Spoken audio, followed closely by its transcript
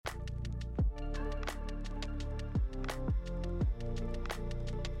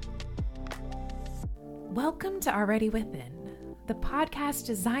Welcome to Already Within, the podcast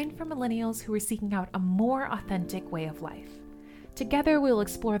designed for millennials who are seeking out a more authentic way of life. Together, we'll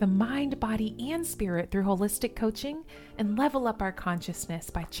explore the mind, body, and spirit through holistic coaching and level up our consciousness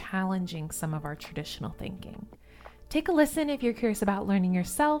by challenging some of our traditional thinking. Take a listen if you're curious about learning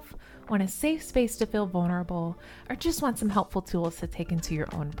yourself, want a safe space to feel vulnerable, or just want some helpful tools to take into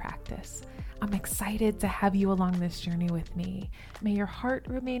your own practice. I'm excited to have you along this journey with me. May your heart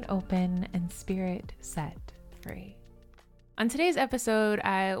remain open and spirit set free. On today's episode,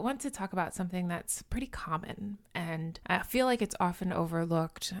 I want to talk about something that's pretty common, and I feel like it's often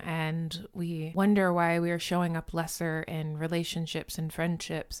overlooked, and we wonder why we are showing up lesser in relationships and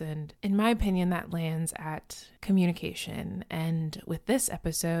friendships, and in my opinion, that lands at communication. And with this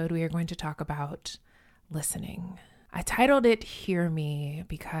episode, we are going to talk about listening. I titled it Hear Me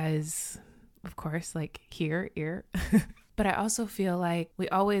because, of course, like hear, ear, but I also feel like we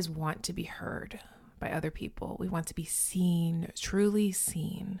always want to be heard by other people. We want to be seen, truly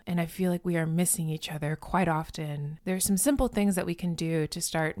seen. And I feel like we are missing each other quite often. There are some simple things that we can do to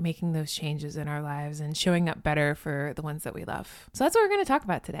start making those changes in our lives and showing up better for the ones that we love. So that's what we're going to talk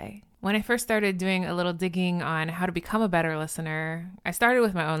about today. When I first started doing a little digging on how to become a better listener, I started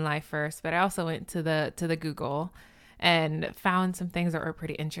with my own life first, but I also went to the Google and found some things that were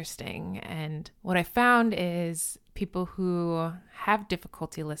pretty interesting. And what I found is people who have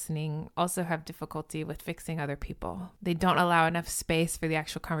difficulty listening also have difficulty with fixing other people. They don't allow enough space for the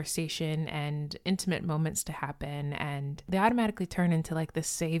actual conversation and intimate moments to happen, and they automatically turn into like the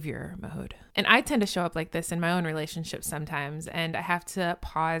savior mode. And I tend to show up like this in my own relationships sometimes, and I have to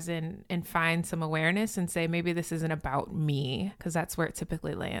pause and find some awareness and say, maybe this isn't about me, because that's where it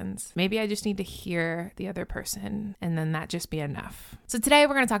typically lands. Maybe I just need to hear the other person, and then that just be enough. So today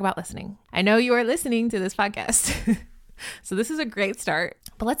we're going to talk about listening. I know you are listening to this podcast. So this is a great start,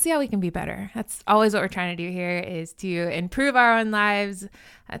 but let's see how we can be better. That's always what we're trying to do here, is to improve our own lives,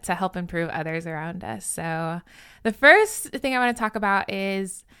 to help improve others around us. So the first thing I want to talk about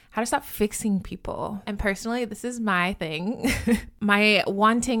is how to stop fixing people. And personally, this is my thing. My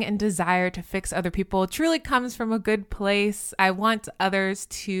wanting and desire to fix other people truly comes from a good place. I want others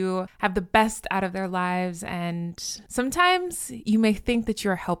to have the best out of their lives. And sometimes you may think that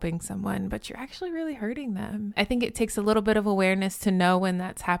you're helping someone, but you're actually really hurting them. I think it takes a little bit of awareness to know when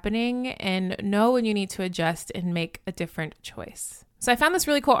that's happening and know when you need to adjust and make a different choice. So I found this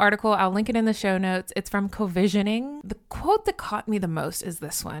really cool article. I'll link it in the show notes. It's from Covisioning. The quote that caught me the most is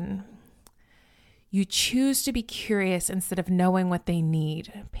this one. You choose to be curious instead of knowing what they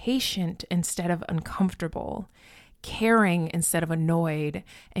need, patient instead of uncomfortable, caring instead of annoyed,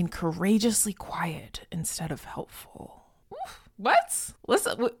 and courageously quiet instead of helpful. What?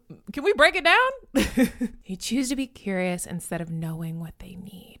 Listen, can we break it down? You choose to be curious instead of knowing what they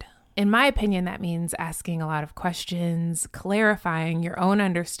need. In my opinion, that means asking a lot of questions, clarifying your own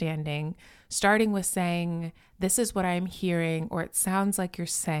understanding, starting with saying, this is what I'm hearing, or it sounds like you're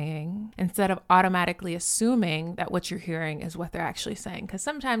saying, instead of automatically assuming that what you're hearing is what they're actually saying, because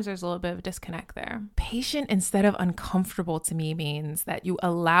sometimes there's a little bit of a disconnect there. Patient instead of uncomfortable to me means that you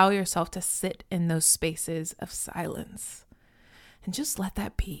allow yourself to sit in those spaces of silence and just let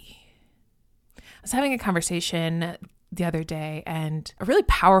that be. I was having a conversation the other day, and a really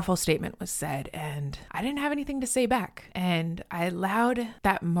powerful statement was said, and I didn't have anything to say back. And I allowed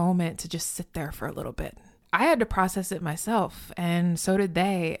that moment to just sit there for a little bit. I had to process it myself, and so did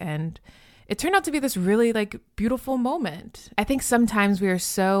they. And it turned out to be this really beautiful moment. I think sometimes we are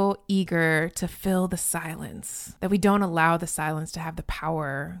so eager to fill the silence that we don't allow the silence to have the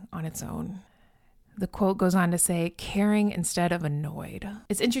power on its own. The quote goes on to say, caring instead of annoyed.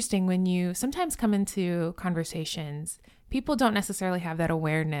 It's interesting when you sometimes come into conversations, people don't necessarily have that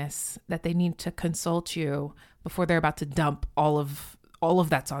awareness that they need to consult you before they're about to dump all of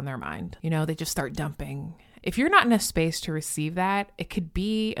that's on their mind. They just start dumping. If you're not in a space to receive that, it could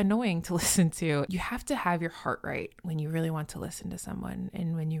be annoying to listen to. You have to have your heart right when you really want to listen to someone,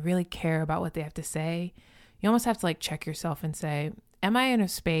 and when you really care about what they have to say. You almost have to check yourself and say, am I in a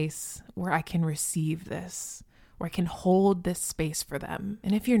space where I can receive this, where I can hold this space for them?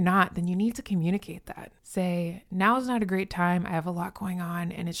 And if you're not, then you need to communicate that. Say, now is not a great time. I have a lot going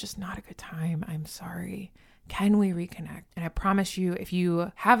on and it's just not a good time. I'm sorry. Can we reconnect? And I promise you, if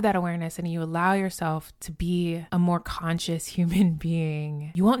you have that awareness and you allow yourself to be a more conscious human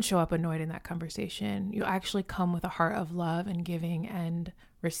being, you won't show up annoyed in that conversation. You'll actually come with a heart of love and giving and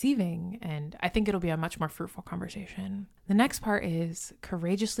receiving, and I think it'll be a much more fruitful conversation. The next part is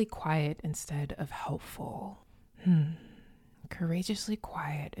courageously quiet instead of helpful. Courageously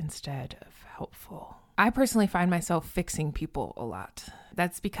quiet instead of helpful. I personally find myself fixing people a lot.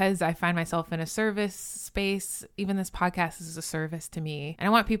 That's because I find myself in a service space. Even this podcast is a service to me. And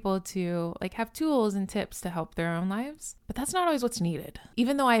I want people to have tools and tips to help their own lives. But that's not always what's needed.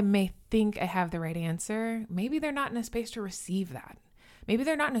 Even though I may think I have the right answer, maybe they're not in a space to receive that. Maybe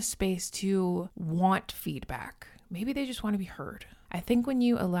they're not in a space to want feedback. Maybe they just want to be heard. I think when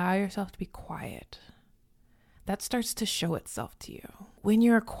you allow yourself to be quiet, that starts to show itself to you. When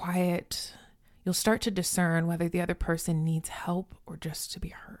you're quiet, you'll start to discern whether the other person needs help or just to be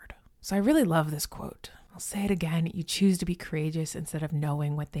heard. So I really love this quote. I'll say it again. You choose to be courageous instead of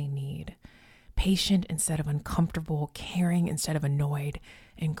knowing what they need, patient instead of uncomfortable, caring instead of annoyed,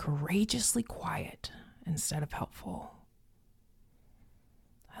 and courageously quiet instead of helpful.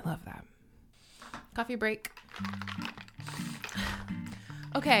 I love that. Coffee break.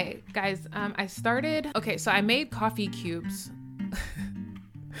 Okay, guys, so I made coffee cubes.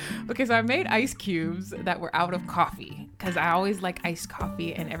 So I made ice cubes that were out of coffee because I always like iced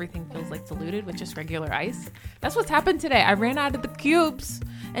coffee and everything feels like diluted with just regular ice. That's what's happened today. I ran out of the cubes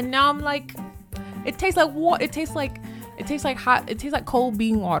and now I'm like, it tastes like what? It tastes like hot. It tastes like cold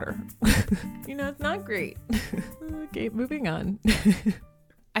bean water. It's not great. Okay, moving on.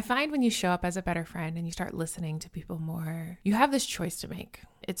 I find when you show up as a better friend and you start listening to people more, you have this choice to make.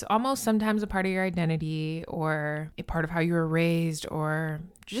 It's almost sometimes a part of your identity or a part of how you were raised or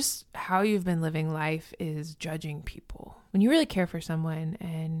just how you've been living life is judging people. When you really care for someone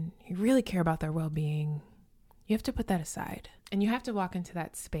and you really care about their well-being, you have to put that aside and you have to walk into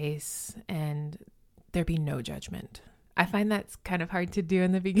that space and there be no judgment. I find that's kind of hard to do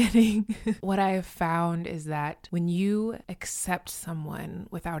in the beginning. What I have found is that when you accept someone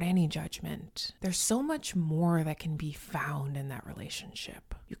without any judgment, there's so much more that can be found in that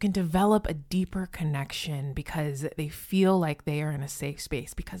relationship. You can develop a deeper connection because they feel like they are in a safe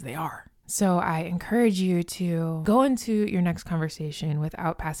space because they are. So I encourage you to go into your next conversation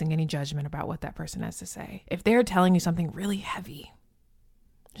without passing any judgment about what that person has to say. If they're telling you something really heavy,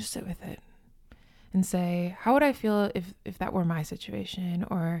 just sit with it. And say, how would I feel if that were my situation?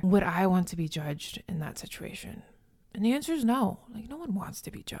 Or would I want to be judged in that situation? And the answer is no. No one wants to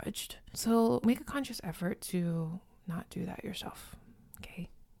be judged. So make a conscious effort to not do that yourself. Okay?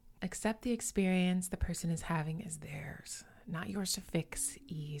 Accept the experience the person is having as theirs, not yours to fix,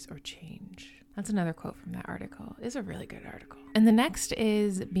 ease, or change. That's another quote from that article. It's a really good article. And the next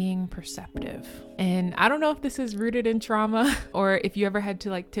is being perceptive. And I don't know if this is rooted in trauma or if you ever had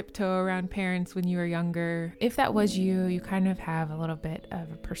to tiptoe around parents when you were younger. If that was you, you kind of have a little bit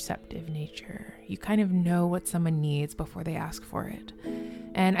of a perceptive nature. You kind of know what someone needs before they ask for it.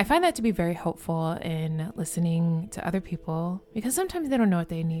 And I find that to be very helpful in listening to other people because sometimes they don't know what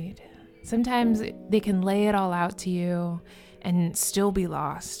they need. Sometimes they can lay it all out to you and still be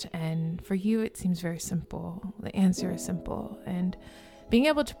lost. And for you, it seems very simple. The answer is simple. And being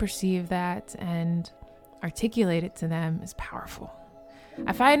able to perceive that and articulate it to them is powerful.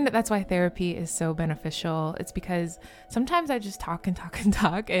 I find that's why therapy is so beneficial. It's because sometimes I just talk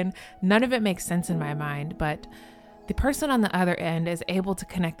and none of it makes sense in my mind, but the person on the other end is able to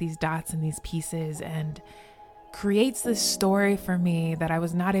connect these dots and these pieces and creates this story for me that I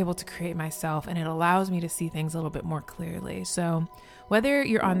was not able to create myself, and it allows me to see things a little bit more clearly. So whether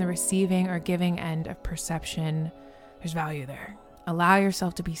you're on the receiving or giving end of perception, there's value there. Allow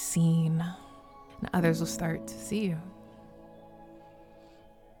yourself to be seen, and others will start to see you.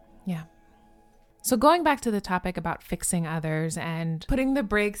 Yeah. So going back to the topic about fixing others and putting the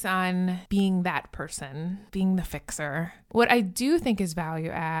brakes on being that person, being the fixer, what I do think is value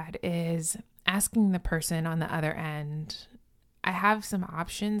add is asking the person on the other end, I have some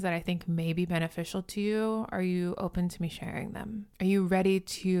options that I think may be beneficial to you. Are you open to me sharing them? Are you ready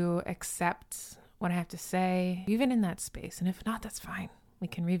to accept what I have to say, even in that space? And if not, that's fine. We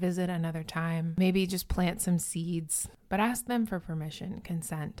can revisit another time. Maybe just plant some seeds, but ask them for permission,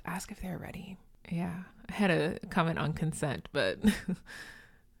 consent. Ask if they're ready. Yeah, I had a comment on consent, but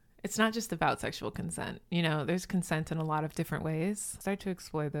it's not just about sexual consent. There's consent in a lot of different ways. Start to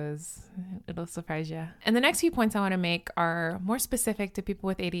explore those. It'll surprise you. And the next few points I want to make are more specific to people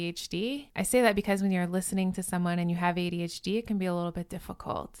with ADHD. I say that because when you're listening to someone and you have ADHD, it can be a little bit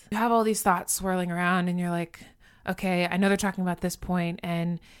difficult. You have all these thoughts swirling around and you're like, okay, I know they're talking about this point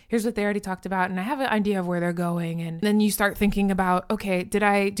and here's what they already talked about and I have an idea of where they're going. And then you start thinking about, okay, did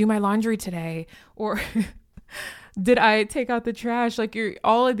I do my laundry today? Or did I take out the trash?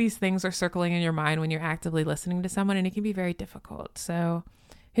 All of these things are circling in your mind when you're actively listening to someone, and it can be very difficult. So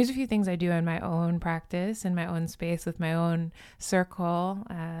here's a few things I do in my own practice, in my own space, with my own circle,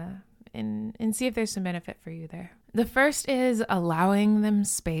 and see if there's some benefit for you there. The first is allowing them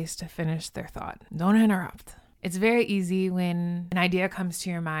space to finish their thought. Don't interrupt. It's very easy when an idea comes to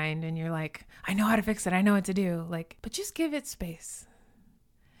your mind and you're like, I know how to fix it. I know what to do. But just give it space.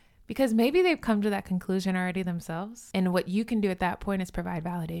 Because maybe they've come to that conclusion already themselves. And what you can do at that point is provide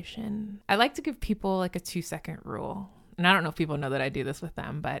validation. I like to give people like a 2-second rule. And I don't know if people know that I do this with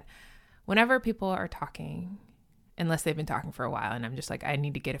them, but whenever people are talking, unless they've been talking for a while and I'm just like, I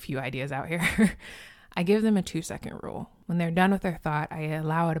need to get a few ideas out here, I give them a 2-second rule. When they're done with their thought, I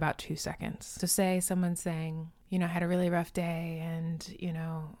allow it about 2 seconds. So say someone's saying, I had a really rough day and,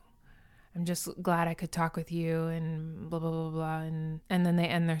 I'm just glad I could talk with you and blah, blah, blah, blah. And then they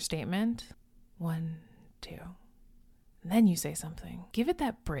end their statement. 1, 2. And then you say something. Give it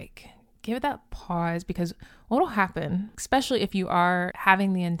that break. Give it that pause, because what will happen, especially if you are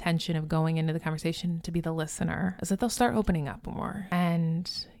having the intention of going into the conversation to be the listener, is that they'll start opening up more. And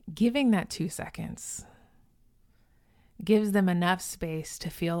giving that 2 seconds gives them enough space to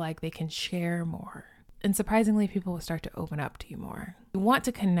feel like they can share more. And surprisingly, people will start to open up to you more. You want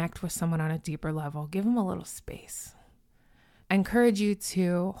to connect with someone on a deeper level, give them a little space. I encourage you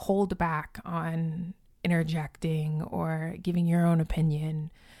to hold back on interjecting or giving your own opinion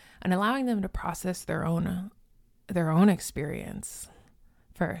and allowing them to process their own experience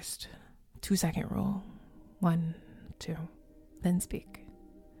first. 2-second rule. 1, 2, then speak.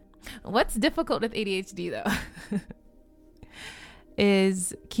 What's difficult with ADHD though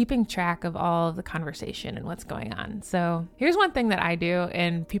is keeping track of all of the conversation and what's going on. So here's one thing that I do,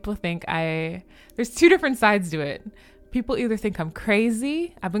 and people think there's 2 different sides to it. People either think I'm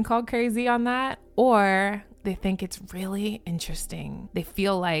crazy, I've been called crazy on that, or they think it's really interesting. They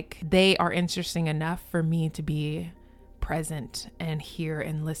feel like they are interesting enough for me to be present and hear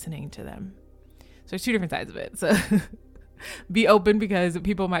and listening to them. So there's 2 different sides of it. So be open, because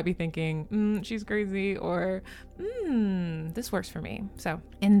people might be thinking, she's crazy, or this works for me.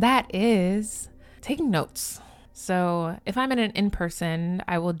 And that is taking notes. So if I'm in person,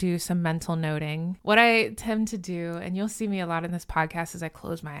 I will do some mental noting. What I tend to do, and you'll see me a lot in this podcast, is I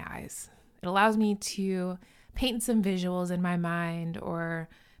close my eyes. It allows me to paint some visuals in my mind, or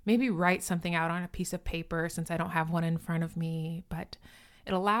maybe write something out on a piece of paper since I don't have one in front of me. But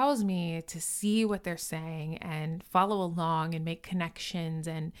it allows me to see what they're saying and follow along and make connections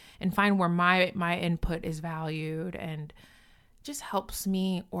and find where my input is valued, and just helps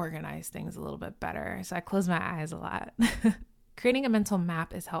me organize things a little bit better. So I close my eyes a lot. Creating a mental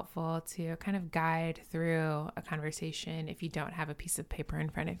map is helpful to kind of guide through a conversation if you don't have a piece of paper in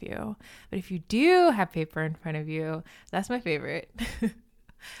front of you. But if you do have paper in front of you, that's my favorite.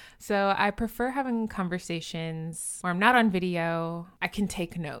 So I prefer having conversations where I'm not on video. I can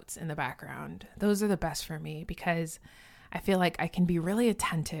take notes in the background. Those are the best for me, because I feel like I can be really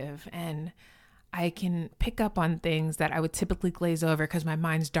attentive and I can pick up on things that I would typically glaze over because my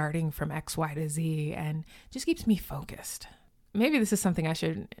mind's darting from X, Y to Z, and just keeps me focused. Maybe this is something I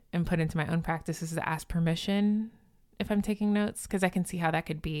should input into my own practice, is to ask permission if I'm taking notes, because I can see how that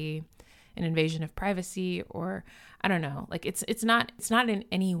could be an invasion of privacy, or I don't know, like it's not in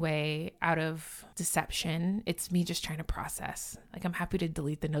any way out of deception. It's me just trying to process. Like, I'm happy to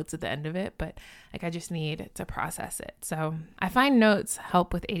delete the notes at the end of it, but like I just need to process it. So I find notes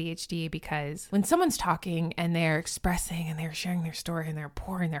help with ADHD, because when someone's talking and they're expressing and they're sharing their story and they're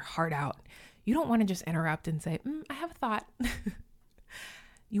pouring their heart out, you don't want to just interrupt and say, I have a thought.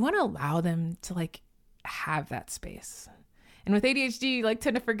 You want to allow them to like have that space. And with ADHD, you like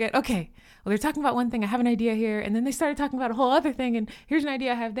tend to forget, okay, well, they're talking about one thing, I have an idea here, and then they started talking about a whole other thing, and here's an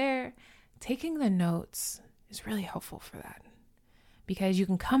idea I have there. Taking the notes is really helpful for that, because you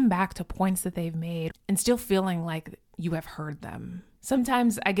can come back to points that they've made and still feeling like you have heard them.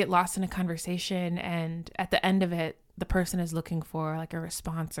 Sometimes I get lost in a conversation, and at the end of it, the person is looking for like a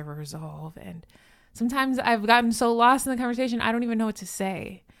response or a resolve. And sometimes I've gotten so lost in the conversation, I don't even know what to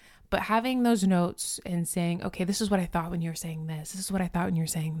say. But having those notes and saying, okay, this is what I thought when you were saying this. This is what I thought when you were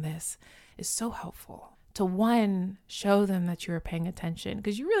saying this, is so helpful to, one, show them that you were paying attention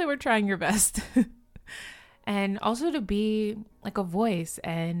because you really were trying your best. And also to be like a voice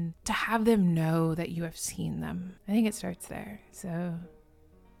and to have them know that you have seen them. I think it starts there. So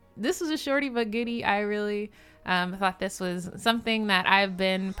this was a shorty but goodie. I really thought this was something that I've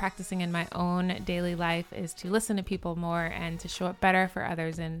been practicing in my own daily life, is to listen to people more and to show up better for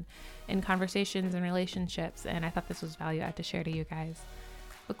others in conversations and relationships. And I thought this was value add to share to you guys.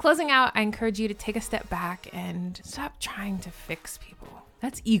 But closing out, I encourage you to take a step back and stop trying to fix people.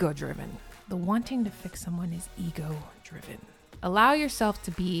 That's ego driven. The wanting to fix someone is ego driven. Allow yourself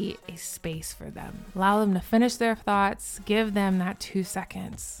to be a space for them. Allow them to finish their thoughts. Give them that 2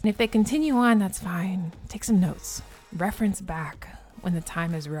 seconds. And if they continue on, that's fine. Take some notes. Reference back when the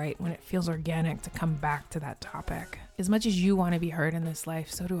time is right, when it feels organic to come back to that topic. As much as you want to be heard in this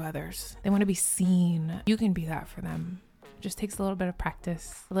life, so do others. They want to be seen. You can be that for them. It just takes a little bit of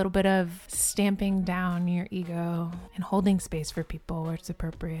practice, a little bit of stamping down your ego and holding space for people where it's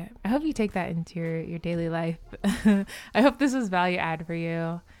appropriate. I hope you take that into your daily life. I hope this was value add for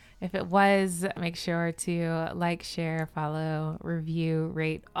you. If it was, make sure to like, share, follow, review,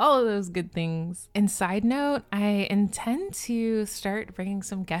 rate, all of those good things. And side note, I intend to start bringing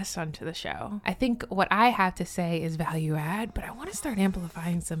some guests onto the show. I think what I have to say is value add, but I want to start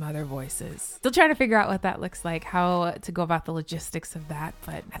amplifying some other voices. Still trying to figure out what that looks like, how to go about the logistics of that,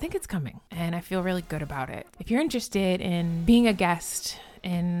 but I think it's coming and I feel really good about it. If you're interested in being a guest,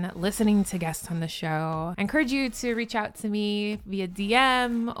 in listening to guests on the show, I encourage you to reach out to me via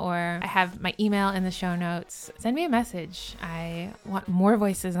DM, or I have my email in the show notes. Send me a message. I want more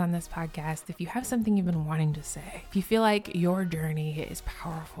voices on this podcast. If you have something you've been wanting to say, if you feel like your journey is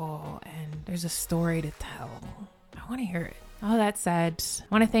powerful and there's a story to tell, I want to hear it. All that said, I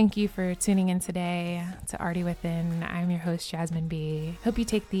want to thank you for tuning in today to Arty Within. I'm your host, Jasmine B. Hope you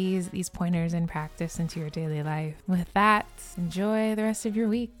take these pointers in practice into your daily life. With that, enjoy the rest of your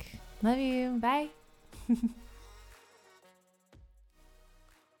week. Love you. Bye.